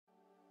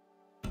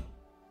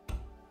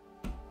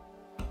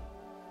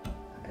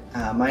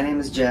My name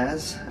is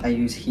Jas. I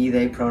use he,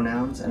 they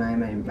pronouns, and I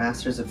am a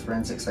Master's of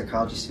Forensic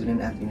Psychology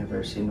student at the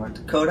University of North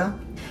Dakota.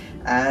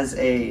 As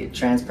a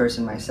trans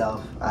person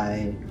myself,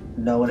 I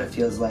know what it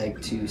feels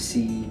like to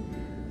see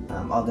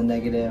all the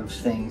negative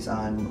things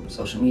on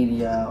social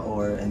media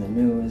or in the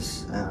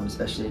news,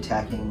 especially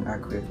attacking our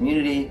queer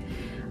community.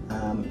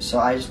 So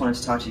I just wanted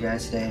to talk to you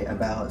guys today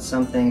about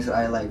some things that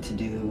I like to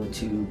do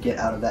to get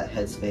out of that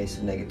headspace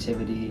of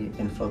negativity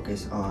and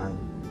focus on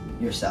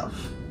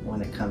yourself when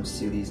it comes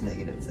to these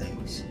negative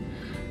things.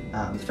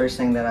 The first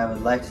thing that I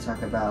would like to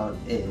talk about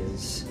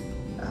is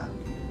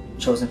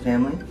chosen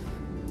family.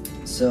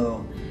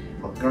 So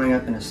growing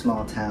up in a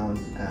small town,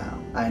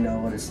 I know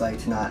what it's like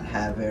to not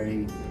have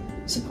very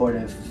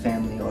supportive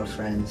family or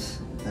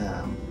friends.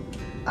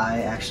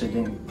 I actually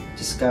didn't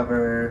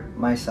discover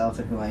myself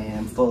and who I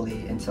am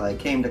fully until I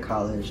came to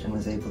college and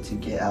was able to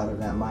get out of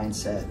that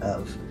mindset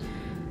of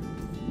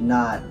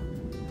not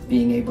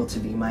being able to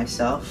be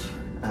myself.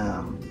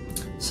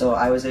 So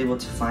I was able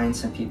to find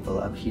some people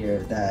up here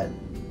that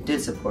did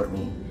support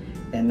me,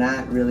 and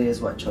that really is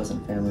what chosen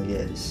family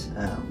is.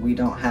 We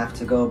don't have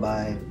to go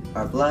by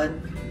our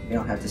blood, we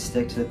don't have to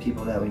stick to the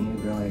people that we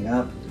knew growing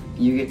up.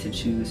 You get to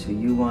choose who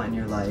you want in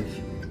your life,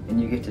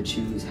 and you get to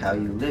choose how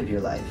you live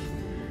your life.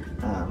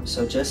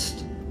 So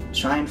just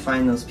try and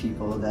find those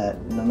people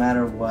that no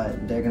matter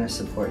what, they're going to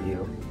support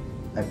you.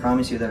 I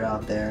promise you they're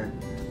out there.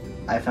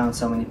 I found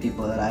so many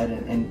people that I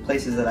didn't, in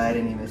places that I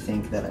didn't even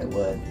think that I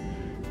would.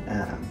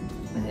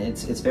 And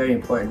it's very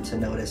important to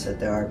notice that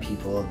there are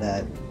people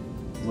that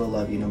will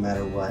love you no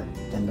matter what,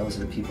 and those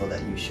are the people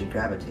that you should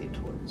gravitate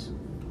towards.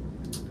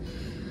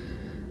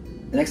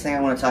 The next thing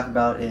I want to talk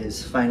about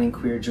is finding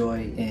queer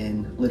joy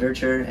in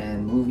literature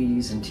and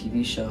movies and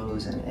TV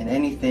shows and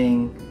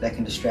anything that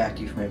can distract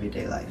you from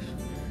everyday life.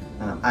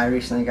 I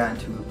recently got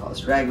into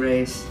RuPaul's Drag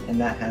Race, and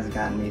that has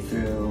gotten me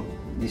through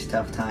these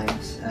tough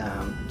times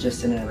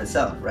just in and of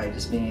itself, right?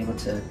 Just being able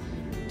to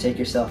take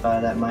yourself out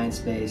of that mind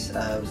space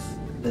of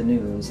the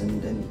news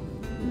and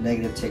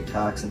negative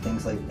TikToks and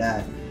things like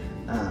that,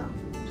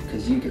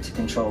 because you get to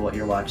control what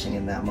you're watching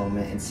in that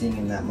moment and seeing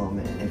in that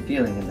moment and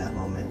feeling in that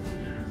moment.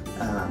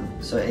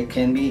 So it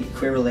can be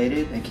queer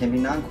related, it can be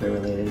non-queer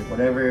related,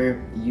 whatever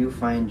you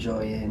find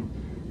joy in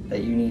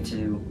that you need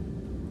to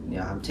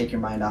take your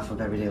mind off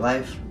of everyday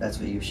life, that's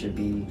what you should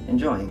be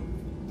enjoying.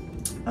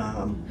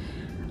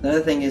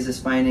 Another thing is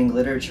finding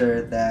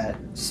literature that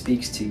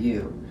speaks to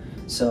you.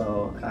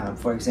 So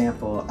for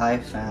example, I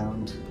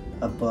found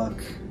a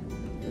book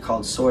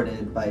called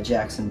Sorted by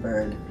Jackson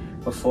Bird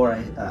before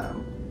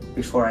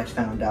I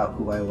found out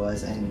who I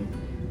was, and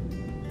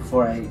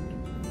before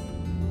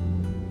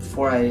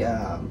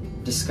I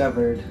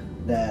discovered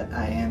that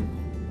I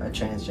am a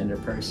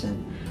transgender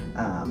person,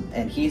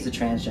 and he's a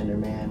transgender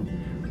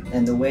man,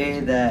 and the way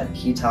that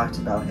he talked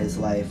about his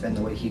life and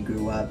the way he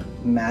grew up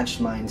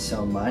matched mine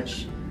so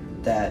much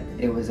that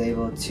it was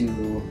able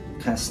to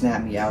kind of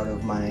snap me out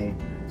of my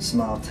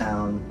small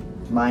town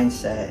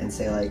mindset and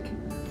say, like,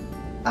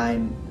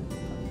 I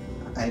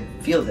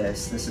feel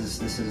this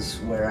is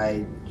where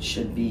I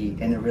should be,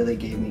 and it really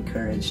gave me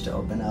courage to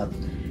open up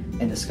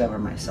and discover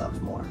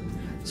myself more.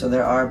 So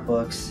there are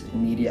books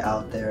and media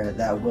out there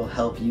that will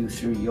help you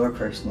through your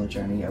personal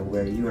journey of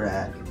where you are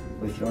at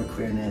with your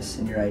queerness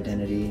and your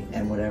identity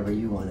and whatever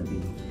you want to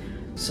be.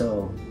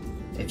 So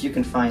if you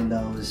can find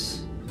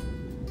those,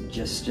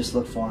 just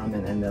look for them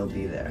and they'll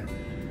be there.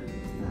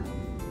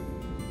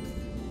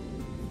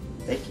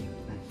 Thank you.